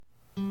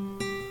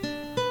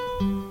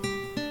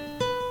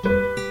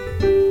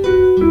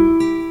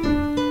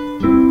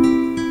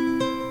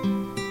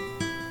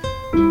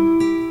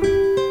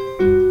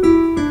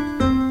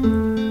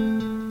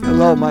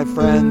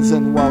friends,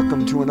 and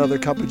welcome to another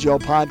Cup of Joe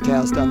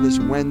podcast on this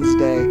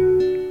Wednesday,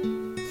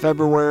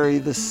 February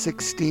the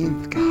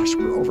 16th. Gosh,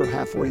 we're over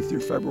halfway through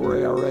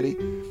February already.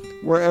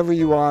 Wherever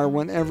you are,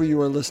 whenever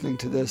you are listening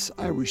to this,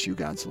 I wish you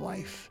God's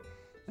life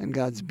and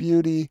God's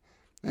beauty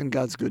and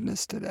God's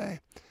goodness today.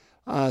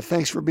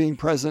 Thanks for being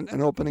present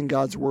and opening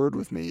God's Word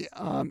with me.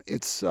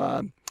 It's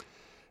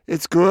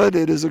good.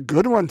 It is a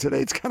good one today.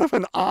 It's kind of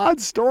an odd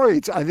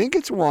story. I think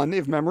it's one,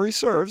 if memory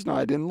serves. No,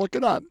 I didn't look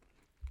it up.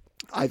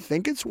 I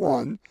think it's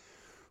one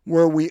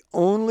where we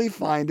only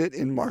find it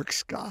in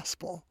Mark's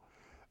gospel.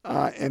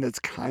 And it's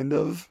kind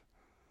of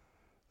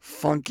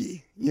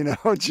funky,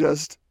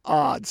 just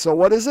odd. So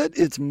what is it?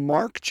 It's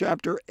Mark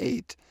chapter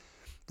 8,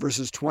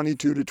 verses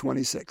 22 to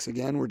 26.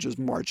 Again, we're just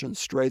marching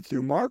straight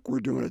through Mark. We're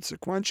doing it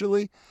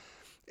sequentially.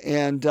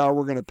 And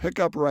we're going to pick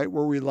up right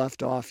where we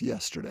left off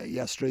yesterday.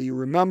 Yesterday, you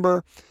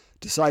remember,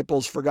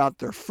 disciples forgot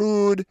their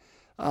food.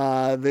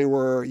 They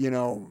were,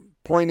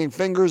 pointing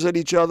fingers at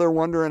each other,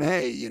 wondering,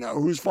 hey,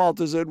 whose fault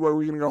is it? Where are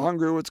we going to go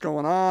hungry? What's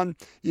going on?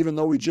 Even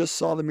though we just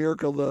saw the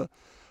miracle of the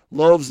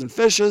loaves and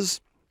fishes.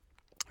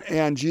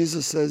 And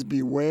Jesus says,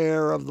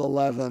 beware of the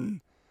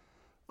leaven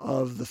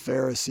of the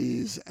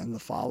Pharisees and the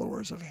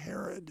followers of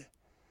Herod.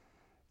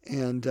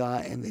 And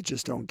they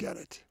just don't get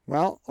it.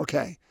 Well,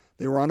 okay,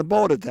 they were on a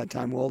boat at that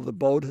time. Well, the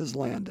boat has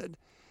landed.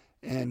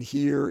 And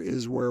here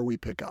is where we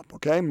pick up,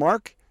 okay?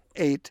 Mark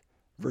 8,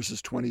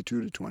 verses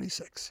 22 to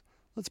 26.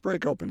 Let's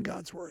break open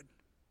God's Word.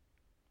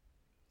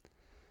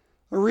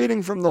 A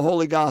reading from the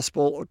Holy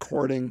Gospel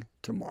according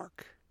to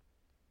Mark.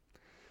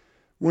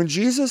 When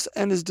Jesus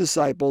and his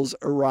disciples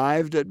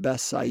arrived at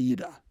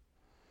Bethsaida,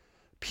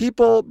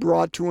 people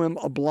brought to him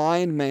a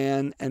blind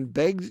man and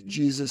begged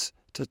Jesus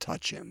to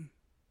touch him.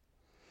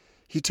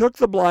 He took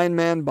the blind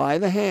man by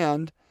the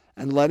hand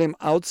and led him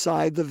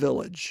outside the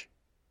village.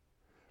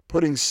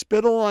 Putting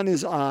spittle on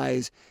his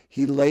eyes,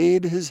 he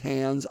laid his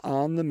hands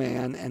on the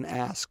man and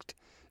asked,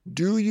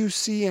 "Do you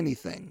see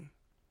anything?"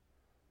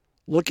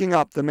 Looking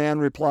up, the man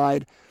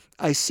replied,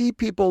 "I see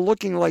people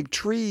looking like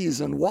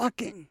trees and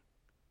walking."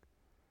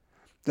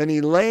 Then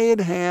he laid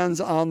hands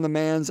on the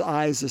man's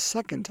eyes a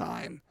second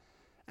time,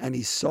 and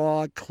he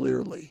saw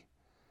clearly.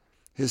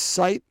 His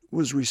sight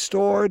was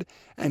restored,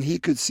 and he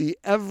could see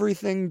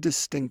everything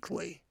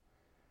distinctly.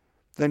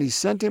 Then he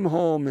sent him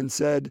home and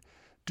said,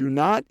 "Do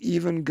not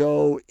even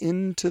go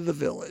into the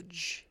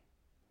village."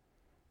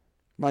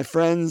 My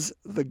friends,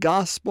 the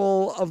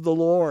gospel of the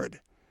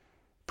Lord.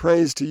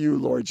 Praise to you,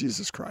 Lord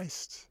Jesus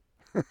Christ.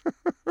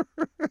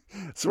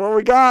 That's what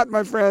we got,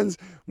 my friends.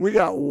 We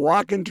got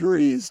walking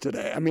trees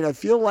today. I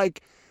feel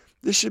like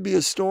this should be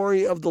a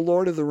story of the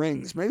Lord of the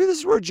Rings. Maybe this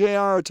is where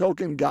J.R.R.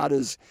 Tolkien got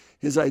his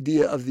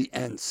idea of the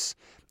Ents.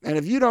 And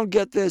if you don't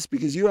get this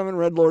because you haven't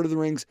read Lord of the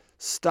Rings,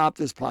 stop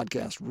this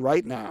podcast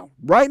right now,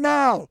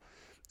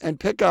 and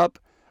pick up.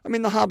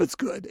 The Hobbit's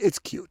good. It's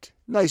cute.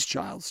 Nice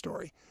child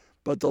story.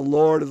 But the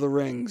Lord of the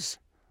Rings,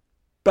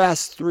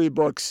 best 3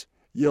 books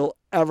you'll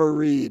ever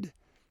read.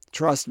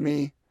 Trust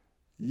me,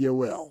 you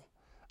will.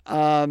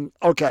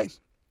 Okay.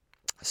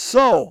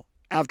 So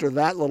after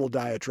that little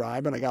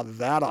diatribe, and I got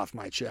that off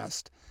my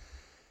chest,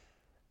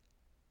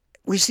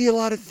 we see a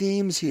lot of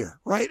themes here,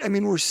 right?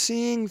 We're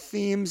seeing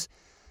themes,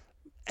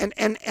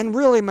 and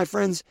really, my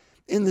friends,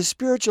 in the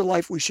spiritual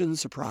life, we shouldn't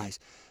surprise.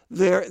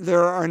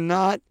 There are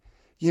not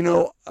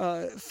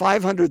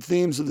 500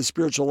 themes of the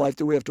spiritual life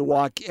that we have to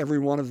walk every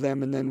one of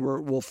them, and then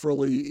we'll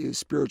fully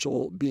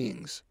spiritual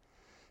beings.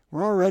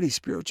 We're already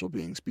spiritual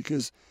beings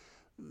because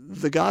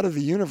the God of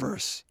the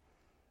universe,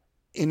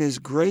 in his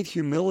great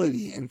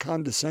humility and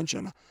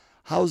condescension,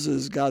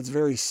 houses God's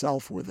very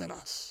self within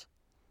us.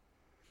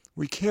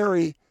 We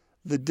carry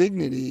the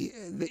dignity,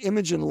 the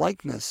image and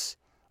likeness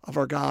of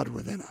our God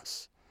within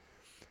us.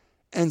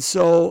 And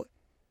so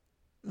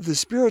the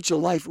spiritual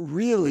life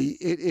really,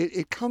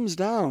 it comes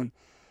down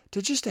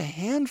to just a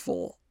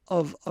handful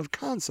of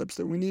concepts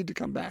that we need to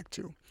come back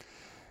to.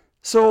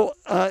 So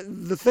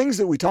the things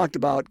that we talked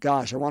about,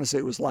 I want to say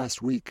it was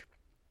last week,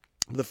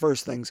 the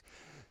first things.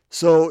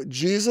 So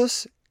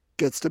Jesus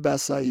gets to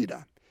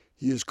Bethsaida.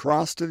 He is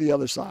crossed to the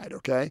other side,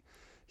 okay?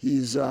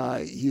 He's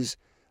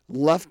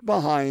left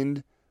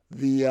behind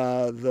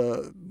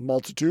the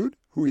multitude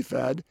who he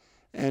fed,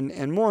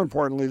 and more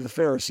importantly, the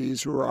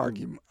Pharisees who were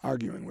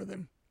arguing with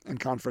him and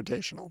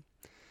confrontational.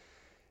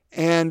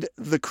 And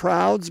the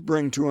crowds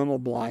bring to him a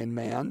blind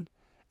man,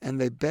 and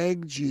they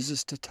beg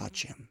Jesus to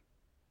touch him.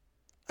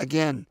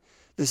 Again,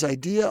 this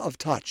idea of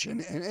touch,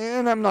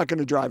 and I'm not going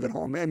to drive it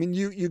home.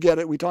 You get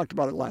it. We talked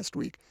about it last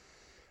week.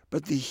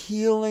 But the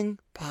healing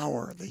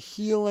power, the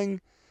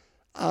healing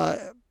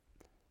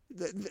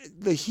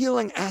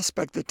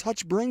aspect that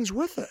touch brings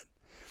with it.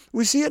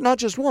 We see it not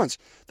just once,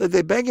 that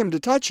they beg him to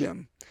touch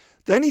him.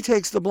 Then he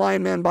takes the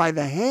blind man by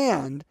the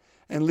hand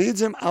and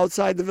leads him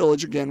outside the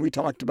village. Again, we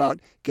talked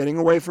about getting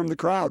away from the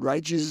crowd,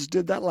 right? Jesus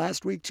did that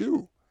last week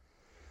too.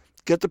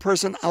 Get the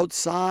person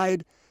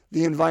outside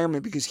the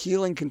environment, because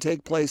healing can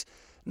take place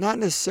not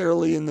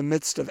necessarily in the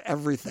midst of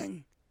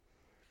everything.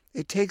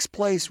 It takes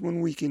place when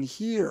we can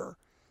hear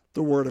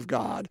the Word of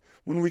God,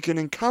 when we can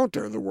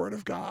encounter the Word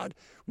of God,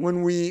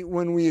 when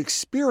we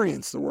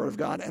experience the Word of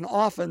God. And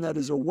often that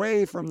is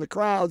away from the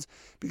crowds,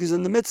 because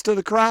in the midst of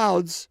the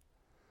crowds,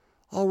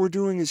 all we're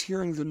doing is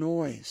hearing the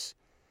noise.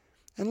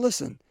 And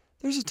listen,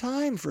 there's a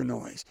time for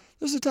noise.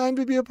 There's a time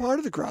to be a part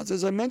of the crowds.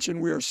 As I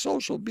mentioned, we are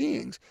social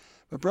beings.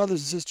 But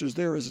brothers and sisters,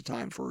 there is a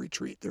time for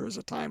retreat. There is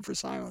a time for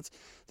silence.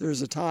 There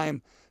is a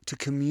time to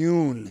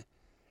commune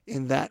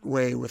in that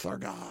way with our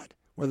God,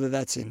 whether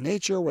that's in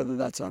nature, whether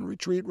that's on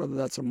retreat, whether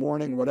that's a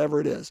morning, whatever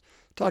it is.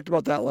 Talked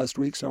about that last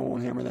week, so I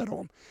won't hammer that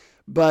home.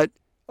 But,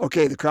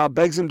 okay, the crowd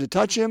begs him to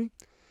touch him,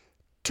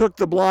 took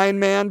the blind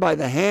man by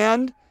the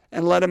hand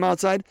and led him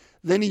outside.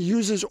 Then he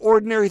uses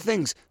ordinary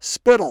things.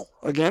 Spittle.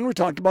 Again, we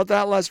talked about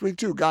that last week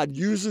too. God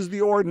uses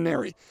the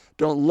ordinary.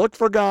 Don't look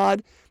for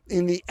God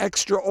in the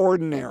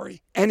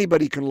extraordinary.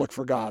 Anybody can look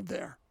for God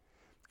there.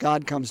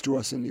 God comes to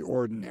us in the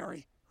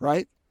ordinary,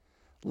 right?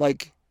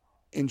 Like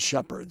in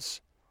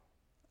shepherds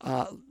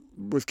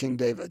with King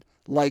David.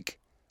 Like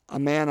a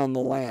man on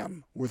the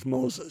lamb with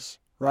Moses,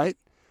 right?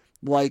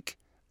 Like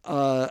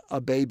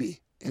a baby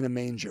in a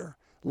manger.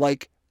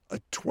 Like a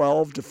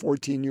 12 to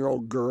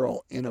 14-year-old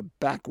girl in a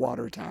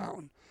backwater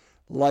town,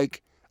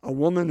 like a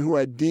woman who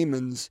had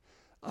demons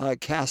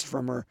cast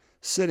from her,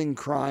 sitting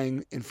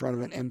crying in front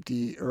of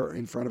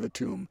in front of a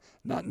tomb,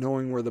 not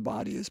knowing where the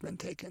body has been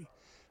taken.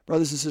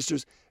 Brothers and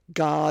sisters,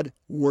 God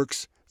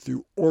works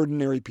through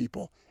ordinary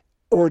people,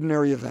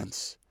 ordinary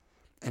events,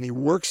 and he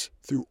works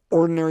through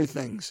ordinary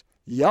things.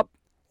 Yep,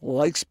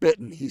 like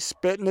spitting. He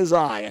spit in his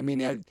eye. I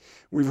mean,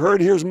 we've heard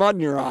here's mud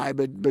in your eye,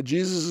 but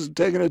Jesus is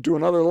taking it to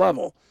another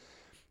level.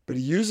 But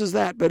he uses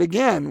that. But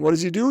again, what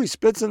does he do? He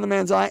spits in the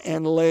man's eye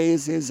and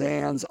lays his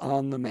hands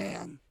on the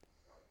man.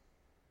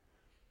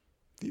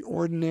 The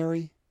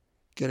ordinary,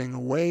 getting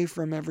away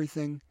from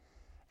everything,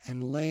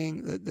 and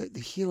laying the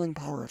healing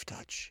power of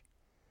touch.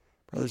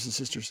 Brothers and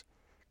sisters,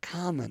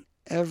 common,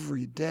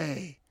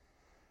 everyday,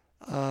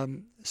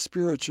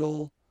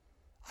 spiritual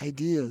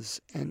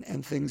ideas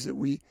and things that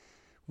we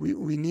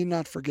need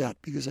not forget,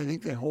 because I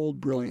think they hold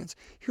brilliance.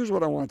 Here's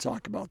what I want to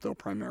talk about, though,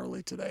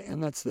 primarily today,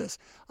 and that's this.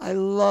 I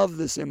love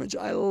this image.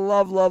 I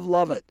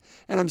love it.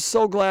 And I'm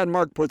so glad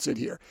Mark puts it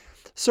here.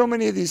 So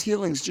many of these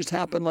healings just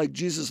happen like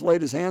Jesus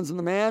laid his hands on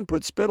the man,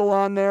 put spittle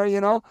on there,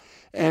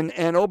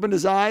 and opened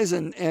his eyes,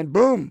 and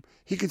boom,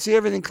 he could see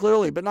everything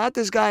clearly. But not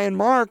this guy in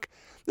Mark.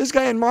 This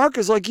guy in Mark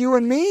is like you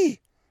and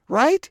me,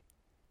 right?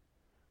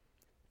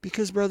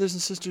 Because, brothers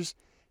and sisters,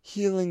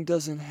 healing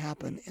doesn't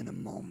happen in a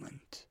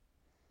moment.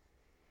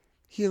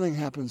 Healing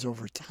happens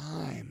over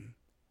time.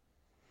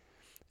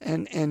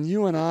 And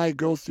you and I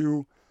go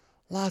through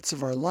lots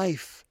of our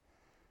life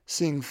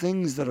seeing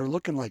things that are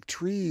looking like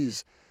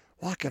trees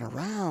walking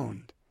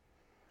around.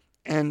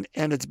 And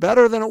it's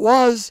better than it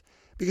was,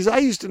 because I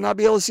used to not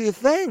be able to see a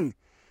thing.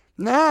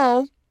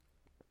 Now,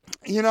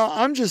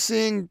 I'm just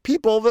seeing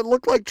people that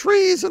look like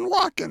trees and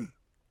walking.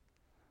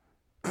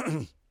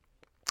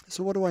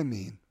 So what do I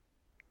mean?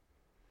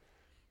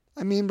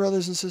 I mean,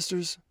 brothers and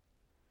sisters,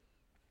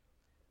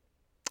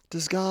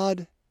 does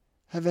God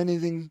have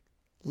anything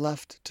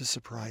left to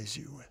surprise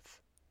you with?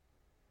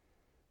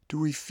 Do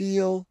we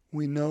feel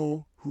we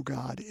know who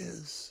God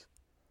is?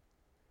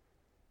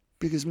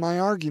 Because my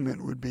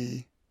argument would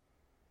be,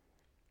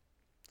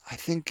 I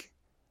think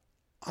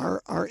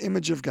our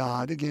image of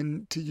God,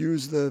 again, to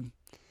use the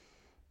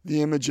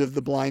image of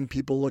the blind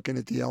people looking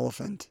at the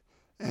elephant,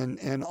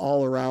 and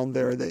all around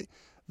there,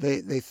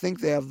 they think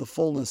they have the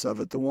fullness of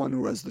it, the one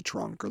who has the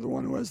trunk, or the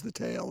one who has the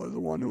tail, or the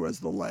one who has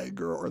the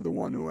leg, or the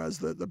one who has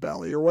the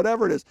belly, or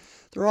whatever it is.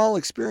 They're all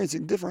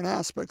experiencing different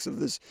aspects of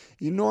this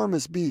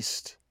enormous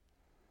beast.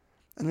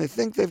 And they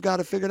think they've got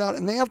it figured out,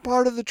 and they have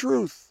part of the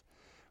truth.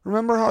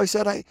 Remember how I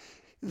said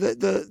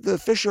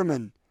the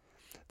fishermen,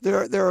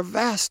 there are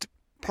vast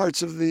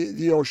parts of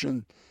the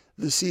ocean,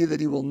 the sea, that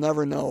he will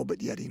never know, but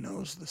yet he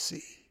knows the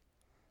sea.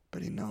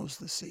 But he knows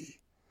the sea.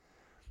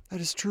 That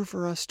is true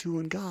for us too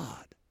in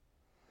God.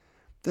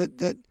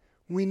 That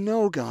we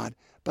know God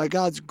by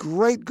God's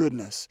great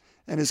goodness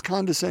and his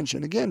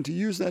condescension. Again, to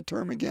use that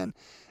term again,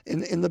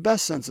 in the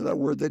best sense of that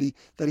word, that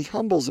he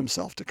humbles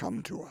himself to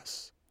come to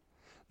us.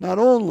 Not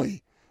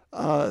only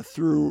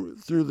through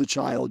the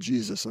child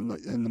Jesus and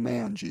the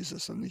man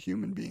Jesus and the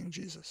human being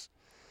Jesus,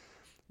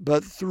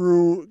 but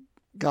through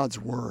God's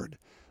word,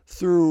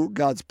 through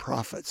God's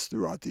prophets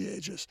throughout the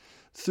ages,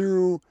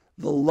 through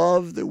the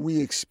love that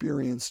we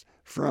experienced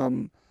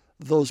from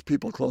those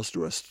people close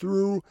to us,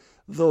 through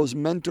those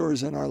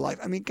mentors in our life.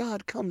 I mean,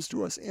 God comes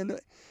to us in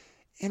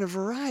a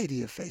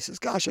variety of faces.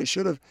 Gosh, I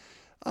should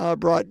have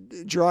brought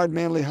Gerard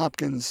Manley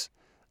Hopkins'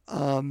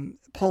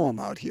 poem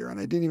out here, and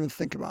I didn't even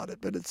think about it,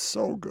 but it's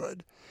so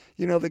good.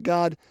 That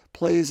God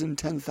plays in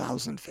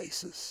 10,000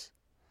 faces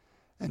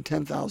and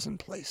 10,000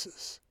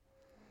 places.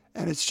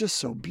 And it's just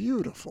so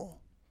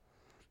beautiful,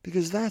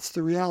 because that's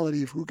the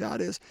reality of who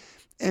God is.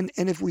 And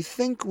if we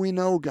think we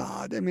know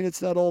God, I mean,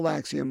 it's that old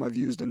axiom I've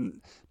used a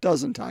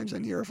dozen times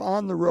in here. If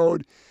on the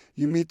road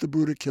you meet the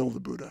Buddha, kill the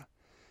Buddha.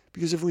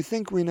 Because if we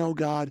think we know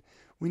God,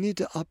 we need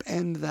to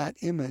upend that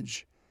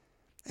image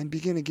and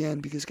begin again,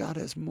 because God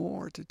has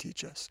more to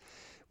teach us.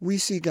 We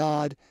see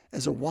God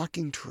as a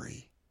walking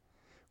tree.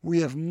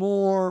 We have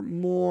more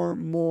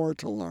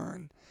to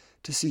learn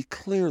to see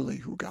clearly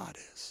who God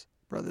is,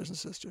 brothers and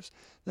sisters.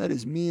 That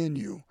is me and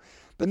you.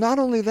 But not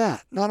only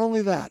that,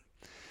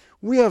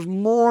 we have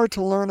more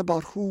to learn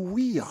about who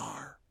we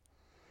are.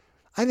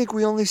 I think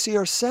we only see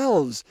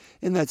ourselves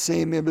in that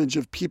same image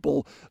of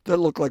people that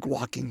look like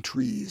walking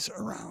trees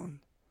around.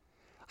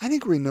 I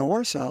think we know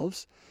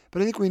ourselves,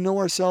 but I think we know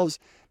ourselves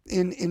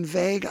in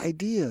vague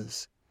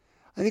ideas.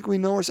 I think we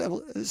know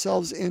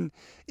ourselves in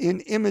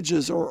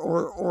images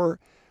or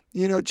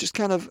just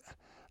kind of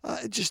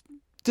just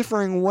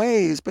differing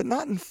ways, but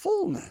not in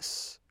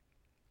fullness.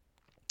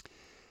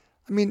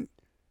 I mean,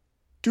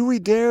 do we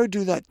dare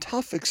do that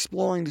tough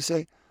exploring to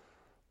say,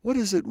 what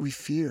is it we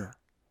fear?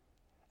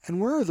 And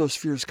where are those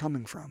fears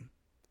coming from?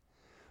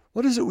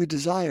 What is it we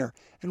desire?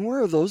 And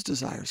where are those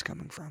desires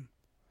coming from?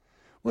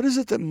 What is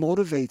it that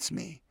motivates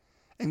me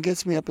and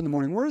gets me up in the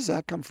morning? Where does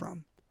that come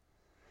from?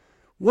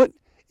 What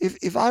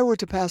if I were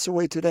to pass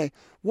away today,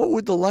 what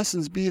would the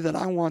lessons be that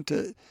I want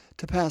to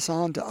pass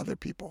on to other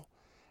people?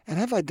 And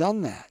have I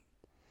done that?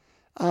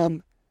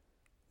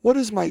 What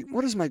is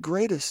my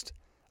greatest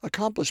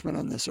accomplishment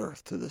on this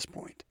earth to this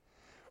point?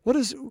 What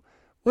is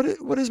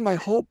my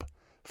hope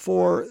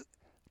for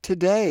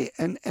today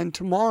and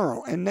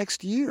tomorrow and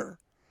next year?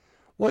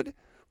 What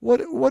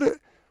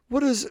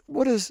is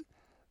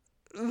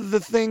the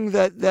thing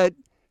that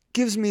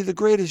gives me the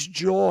greatest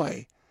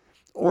joy,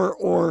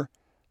 or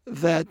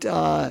that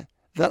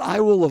I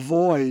will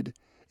avoid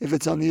if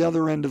it's on the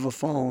other end of a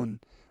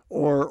phone,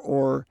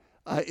 or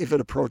if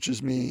it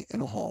approaches me in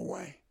a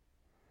hallway?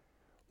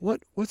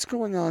 What's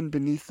going on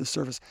beneath the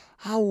surface?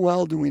 How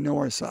well do we know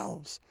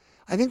ourselves?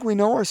 I think we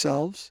know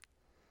ourselves,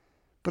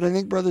 but I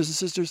think, brothers and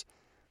sisters,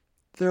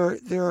 there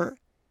are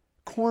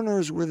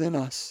corners within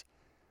us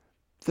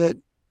that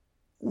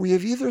we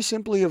have either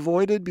simply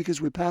avoided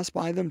because we pass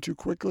by them too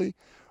quickly,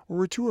 or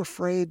we're too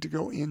afraid to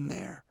go in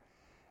there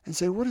and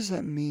say, what does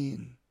that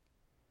mean?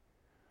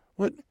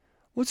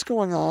 What's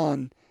going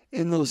on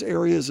in those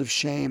areas of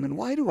shame, and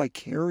why do I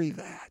carry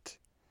that?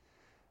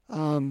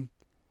 And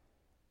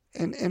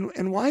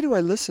why do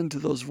I listen to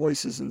those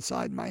voices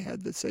inside my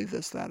head that say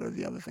this, that, or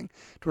the other thing?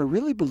 Do I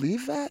really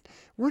believe that?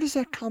 Where does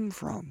that come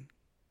from?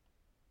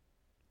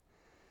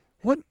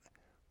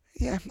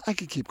 Yeah, I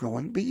could keep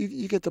going, but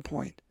you get the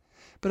point.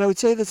 But I would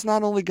say that's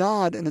not only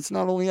God and it's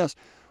not only us.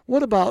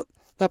 What about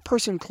that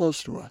person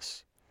close to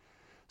us?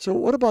 So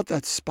what about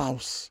that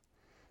spouse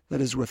that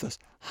is with us?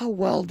 How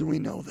well do we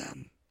know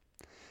them?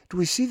 Do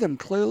we see them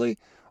clearly?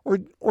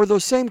 Or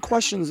those same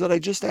questions that I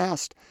just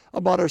asked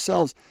about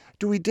ourselves,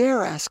 do we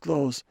dare ask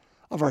those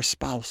of our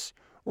spouse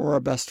or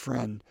our best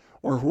friend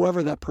or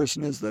whoever that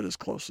person is that is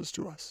closest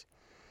to us?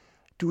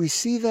 Do we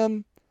see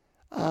them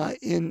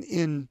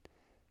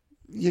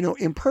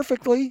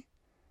imperfectly,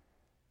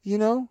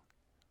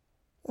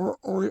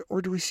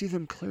 or do we see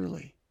them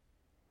clearly?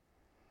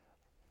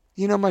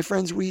 My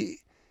friends,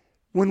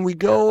 when we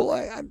go,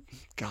 I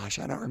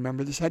don't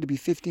remember. This had to be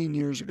 15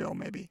 years ago,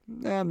 maybe.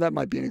 That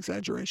might be an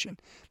exaggeration.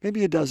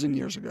 Maybe a dozen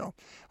years ago.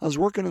 I was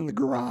working in the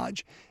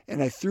garage,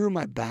 and I threw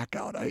my back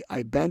out.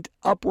 I bent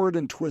upward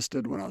and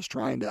twisted when I was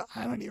trying to,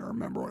 I don't even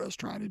remember what I was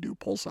trying to do,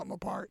 pull something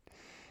apart.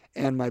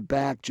 And my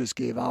back just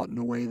gave out in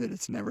a way that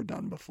it's never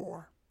done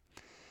before.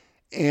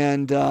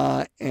 And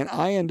I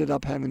ended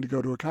up having to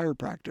go to a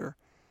chiropractor,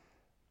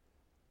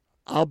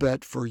 I'll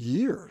bet, for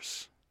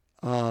years.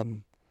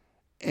 And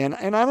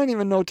I don't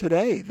even know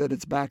today that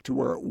it's back to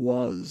where it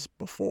was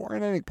before.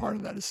 And I think part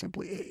of that is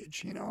simply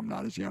age. I'm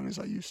not as young as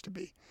I used to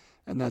be.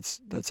 And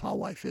that's how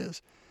life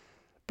is.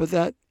 But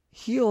that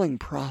healing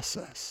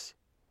process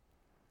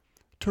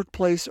took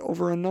place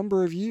over a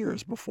number of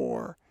years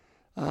before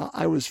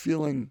I was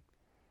feeling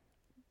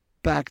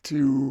back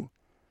to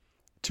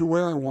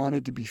where I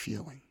wanted to be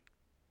feeling.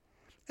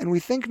 And we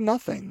think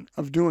nothing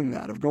of doing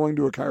that, of going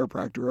to a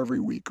chiropractor every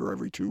week or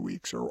every 2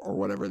 weeks or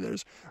whatever it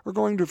is, or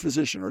going to a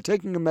physician or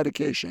taking a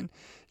medication,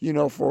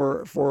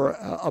 for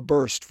a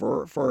burst,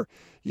 for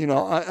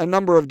a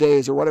number of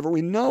days or whatever.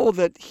 We know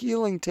that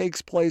healing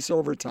takes place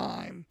over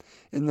time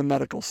in the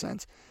medical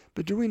sense.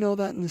 But do we know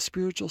that in the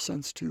spiritual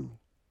sense too?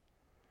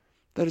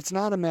 That it's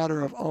not a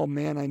matter of, oh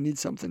man, I need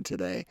something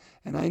today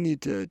and I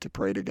need to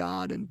pray to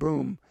God and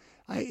boom.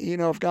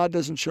 If God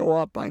doesn't show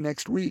up by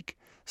next week,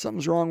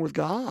 something's wrong with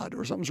God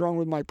or something's wrong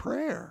with my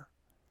prayer.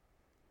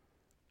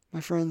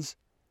 My friends,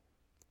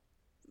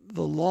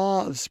 the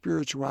law of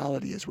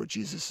spirituality is what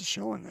Jesus is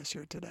showing us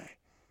here today.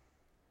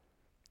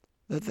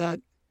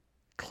 That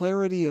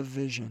clarity of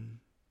vision,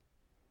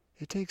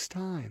 it takes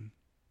time.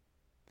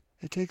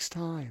 It takes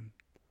time.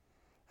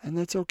 And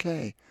that's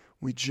okay.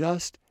 We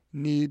just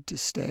need to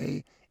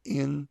stay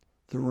in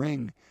the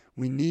ring.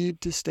 We need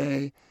to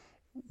stay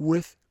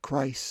with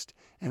Christ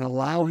and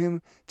allow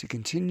him to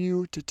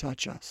continue to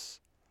touch us.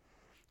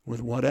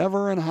 with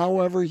whatever and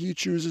however he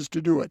chooses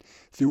to do it,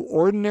 through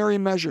ordinary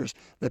measures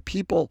that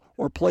people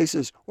or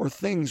places or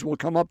things will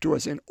come up to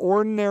us in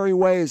ordinary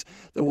ways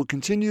that will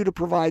continue to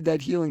provide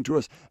that healing to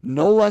us,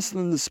 no less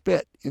than the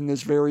spit in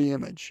this very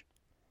image.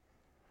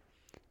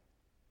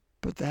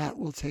 But that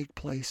will take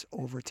place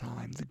over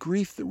time. The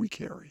grief that we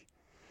carry,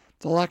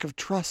 the lack of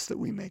trust that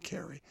we may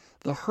carry,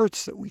 the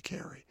hurts that we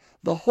carry,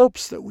 the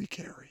hopes that we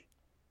carry,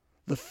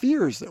 the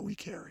fears that we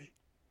carry,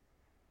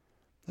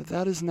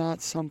 that is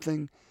not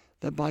something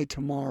that by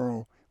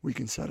tomorrow we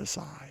can set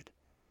aside.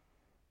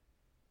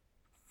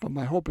 But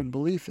my hope and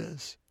belief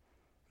is,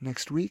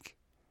 next week,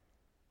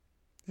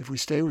 if we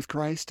stay with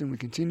Christ and we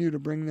continue to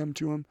bring them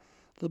to Him,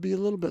 they'll be a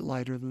little bit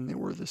lighter than they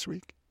were this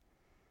week.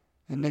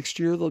 And next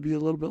year they'll be a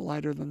little bit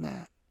lighter than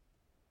that.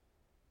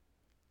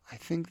 I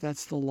think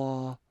that's the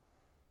law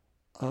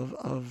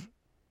of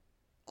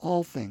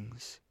all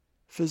things,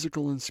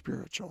 physical and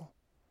spiritual.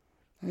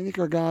 I think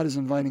our God is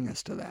inviting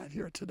us to that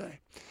here today.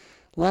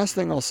 Last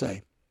thing I'll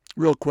say,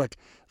 real quick.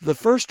 The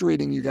first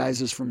reading, you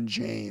guys, is from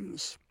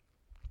James.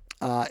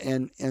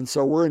 And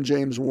so we're in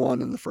James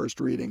 1 in the first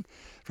reading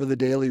for the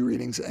daily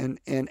readings. And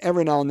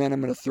every now and then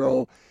I'm going to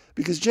throw,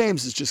 because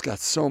James has just got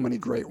so many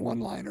great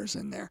one-liners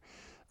in there.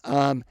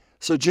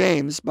 So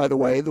James, by the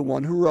way, the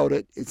one who wrote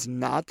it, it's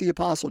not the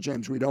Apostle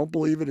James. We don't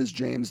believe it is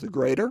James the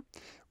Greater,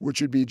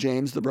 which would be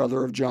James, the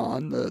brother of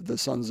John, the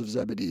sons of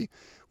Zebedee.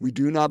 We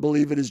do not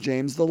believe it is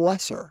James the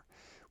Lesser.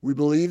 We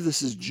believe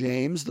this is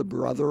James, the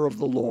brother of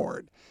the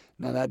Lord.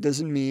 Now, that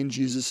doesn't mean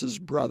Jesus'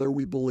 brother,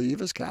 we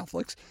believe, as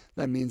Catholics.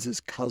 That means his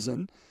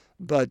cousin.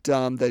 But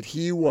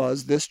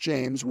that this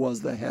James,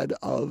 was the head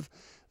of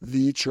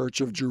the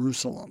Church of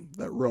Jerusalem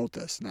that wrote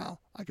this. Now,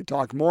 I could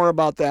talk more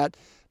about that,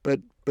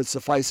 but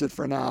suffice it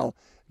for now,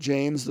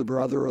 James, the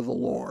brother of the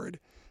Lord,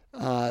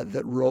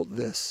 that wrote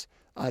this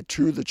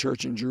to the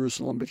church in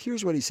Jerusalem. But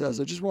here's what he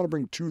says. I just want to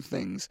bring two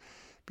things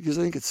because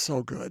I think it's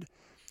so good.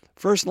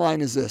 First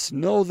line is this: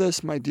 know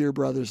this, my dear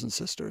brothers and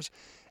sisters.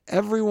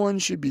 Everyone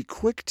should be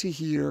quick to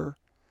hear,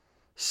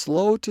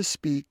 slow to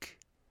speak,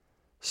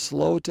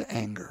 slow to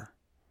anger.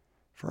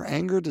 For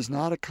anger does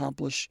not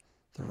accomplish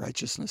the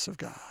righteousness of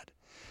God.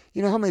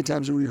 You know how many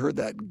times have we heard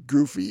that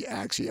goofy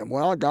axiom?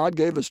 Well, God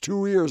gave us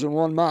 2 ears and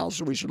 1 mouth,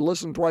 so we should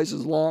listen twice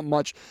as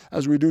much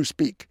as we do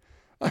speak.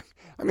 I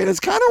mean, it's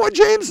kind of what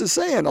James is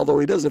saying, although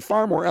he does it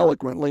far more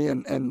eloquently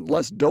and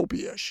less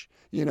dopey-ish,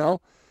 you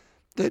know?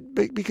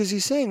 Because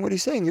he's saying what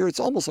he's saying here, it's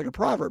almost like a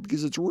proverb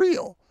because it's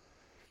real.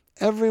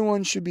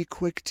 Everyone should be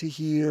quick to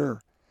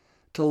hear,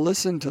 to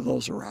listen to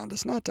those around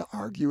us, not to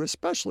argue,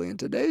 especially in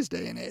today's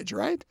day and age,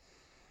 right?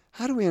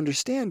 How do we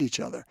understand each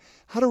other?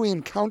 How do we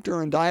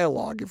encounter and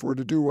dialogue if we're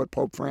to do what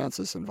Pope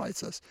Francis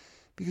invites us?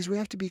 Because we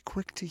have to be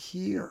quick to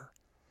hear,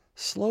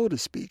 slow to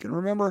speak. And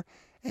remember,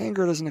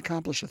 anger doesn't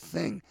accomplish a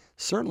thing,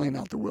 certainly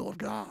not the will of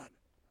God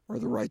or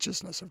the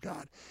righteousness of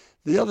God.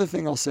 The other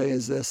thing I'll say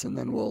is this, and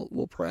then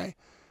we'll pray.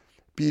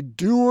 Be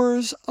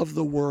doers of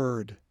the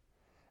word,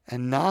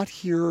 and not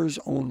hearers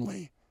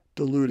only,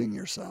 deluding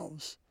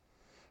yourselves.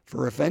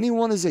 For if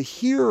anyone is a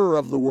hearer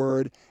of the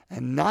word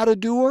and not a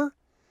doer,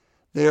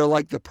 they are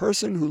like the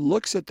person who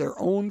looks at their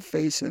own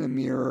face in a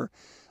mirror.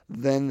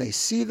 Then they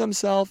see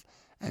themselves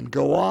and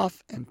go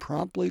off and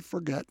promptly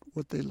forget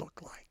what they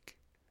look like.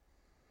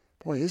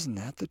 Boy, isn't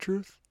that the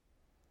truth?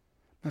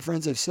 My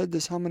friends, I've said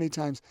this how many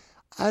times?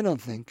 I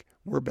don't think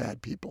we're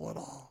bad people at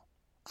all.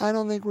 I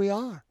don't think we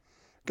are.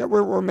 God,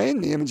 we're made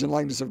in the image and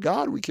likeness of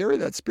God. We carry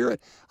that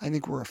spirit. I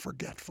think we're a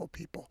forgetful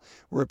people.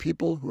 We're a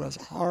people who has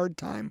a hard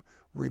time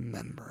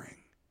remembering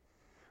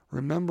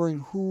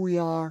who we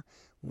are,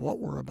 what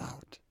we're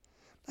about.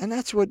 And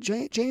that's what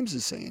James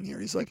is saying here.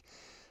 He's like,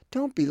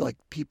 don't be like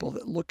people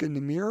that look in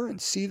the mirror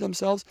and see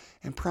themselves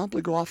and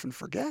promptly go off and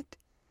forget.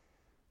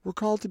 We're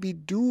called to be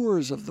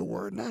doers of the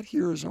word, not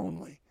hearers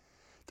only.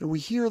 That we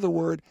hear the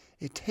word,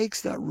 it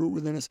takes that root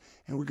within us,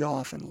 and we go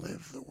off and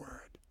live the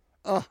word.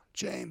 Oh,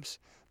 James.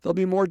 There'll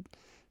be more,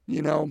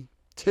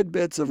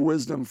 tidbits of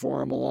wisdom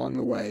for him along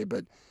the way,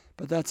 but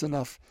that's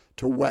enough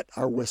to wet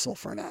our whistle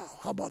for now.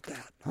 How about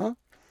that, huh?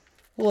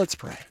 Well, let's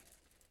pray.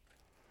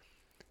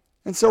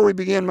 And so we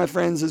begin, my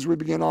friends, as we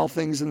begin all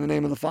things in the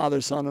name of the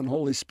Father, Son, and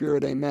Holy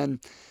Spirit, amen.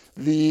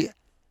 The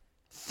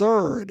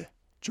third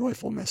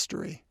joyful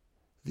mystery,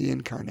 the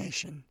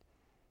Incarnation.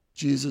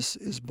 Jesus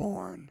is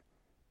born.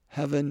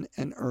 Heaven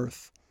and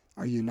earth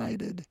are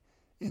united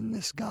in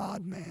this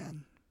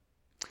God-man.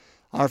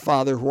 Our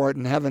Father, who art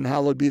in heaven,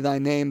 hallowed be thy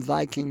name.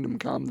 Thy kingdom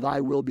come, thy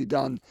will be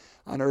done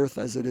on earth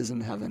as it is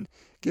in heaven.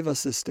 Give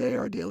us this day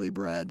our daily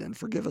bread, and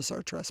forgive us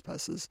our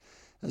trespasses,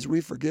 as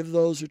we forgive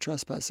those who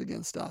trespass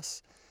against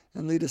us.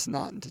 And lead us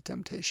not into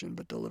temptation,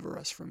 but deliver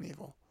us from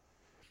evil.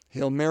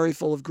 Hail Mary,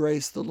 full of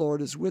grace, the Lord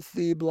is with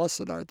thee.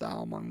 Blessed art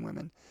thou among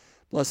women.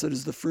 Blessed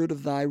is the fruit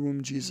of thy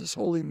womb, Jesus.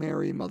 Holy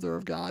Mary, Mother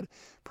of God,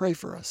 pray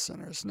for us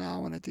sinners,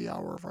 now and at the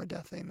hour of our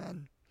death.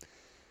 Amen.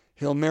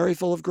 Hail Mary,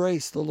 full of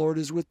grace, the Lord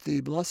is with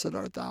thee. Blessed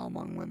art thou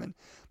among women.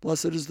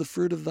 Blessed is the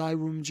fruit of thy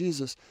womb,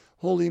 Jesus.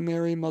 Holy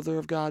Mary, Mother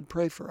of God,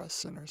 pray for us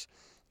sinners,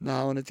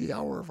 now and at the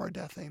hour of our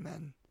death.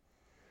 Amen.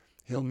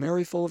 Hail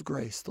Mary, full of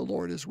grace, the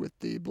Lord is with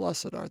thee.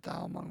 Blessed art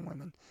thou among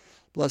women.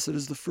 Blessed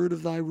is the fruit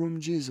of thy womb,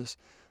 Jesus.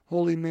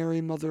 Holy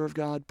Mary, Mother of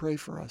God, pray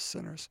for us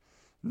sinners,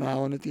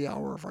 now and at the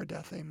hour of our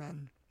death.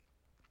 Amen.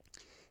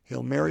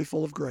 Hail Mary,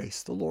 full of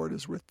grace, the Lord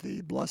is with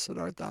thee. Blessed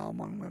art thou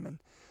among women.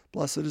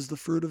 Blessed is the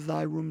fruit of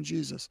thy womb,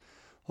 Jesus.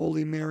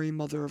 Holy Mary,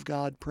 Mother of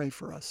God, pray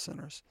for us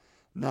sinners,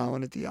 now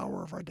and at the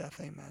hour of our death.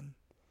 Amen.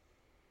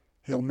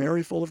 Hail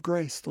Mary, full of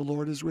grace, the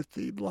Lord is with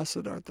thee.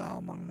 Blessed art thou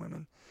among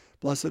women.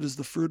 Blessed is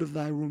the fruit of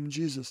thy womb,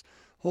 Jesus.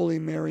 Holy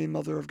Mary,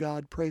 Mother of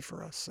God, pray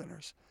for us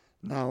sinners,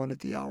 now and at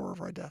the hour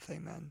of our death.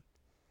 Amen.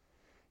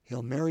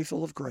 Hail Mary,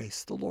 full of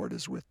grace, the Lord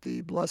is with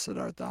thee. Blessed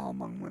art thou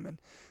among women.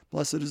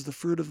 Blessed is the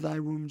fruit of thy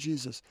womb,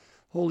 Jesus.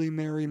 Holy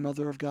Mary,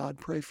 Mother of God,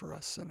 pray for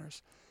us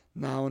sinners,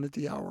 now and at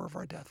the hour of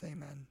our death.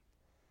 Amen.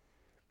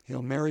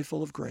 Hail Mary,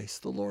 full of grace,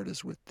 the Lord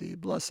is with thee.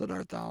 Blessed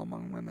art thou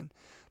among women.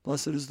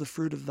 Blessed is the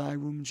fruit of thy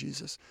womb,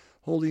 Jesus.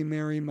 Holy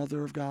Mary,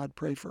 Mother of God,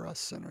 pray for us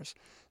sinners,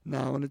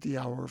 now and at the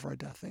hour of our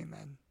death.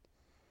 Amen.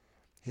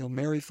 Hail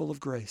Mary, full of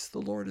grace, the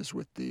Lord is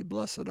with thee.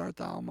 Blessed art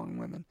thou among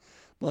women.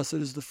 Blessed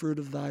is the fruit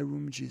of thy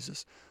womb,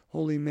 Jesus.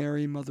 Holy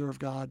Mary, Mother of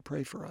God,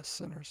 pray for us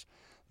sinners,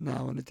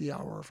 now and at the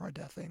hour of our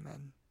death.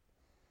 Amen.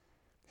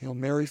 Hail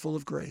Mary, full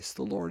of grace,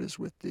 the Lord is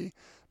with thee.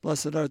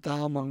 Blessed art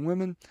thou among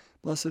women.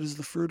 Blessed is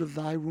the fruit of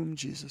thy womb,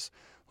 Jesus.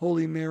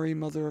 Holy Mary,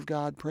 Mother of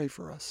God, pray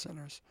for us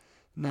sinners,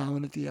 now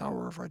and at the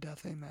hour of our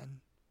death. Amen.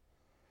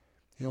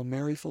 Hail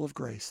Mary, full of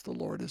grace, the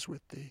Lord is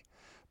with thee.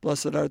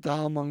 Blessed art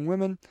thou among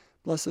women.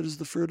 Blessed is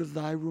the fruit of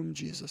thy womb,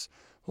 Jesus.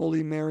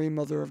 Holy Mary,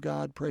 Mother of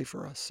God, pray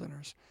for us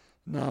sinners,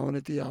 now and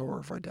at the hour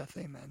of our death.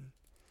 Amen.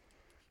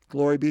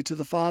 Glory be to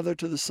the Father,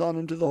 to the Son,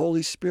 and to the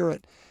Holy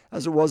Spirit,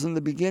 as it was in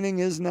the beginning,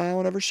 is now,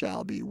 and ever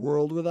shall be,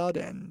 world without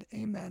end.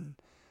 Amen.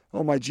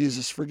 O my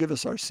Jesus, forgive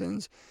us our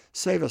sins,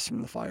 save us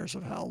from the fires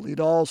of hell, lead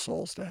all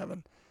souls to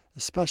heaven,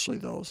 especially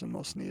those in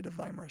most need of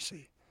thy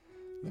mercy.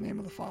 In the name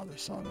of the Father,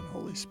 Son, and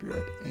Holy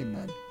Spirit.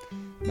 Amen.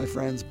 My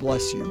friends,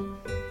 bless you.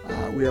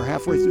 We are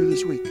halfway through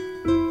this week.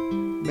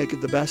 Make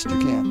it the best you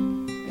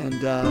can. And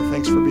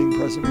thanks for being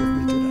present with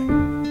me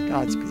today.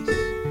 God's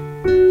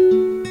peace.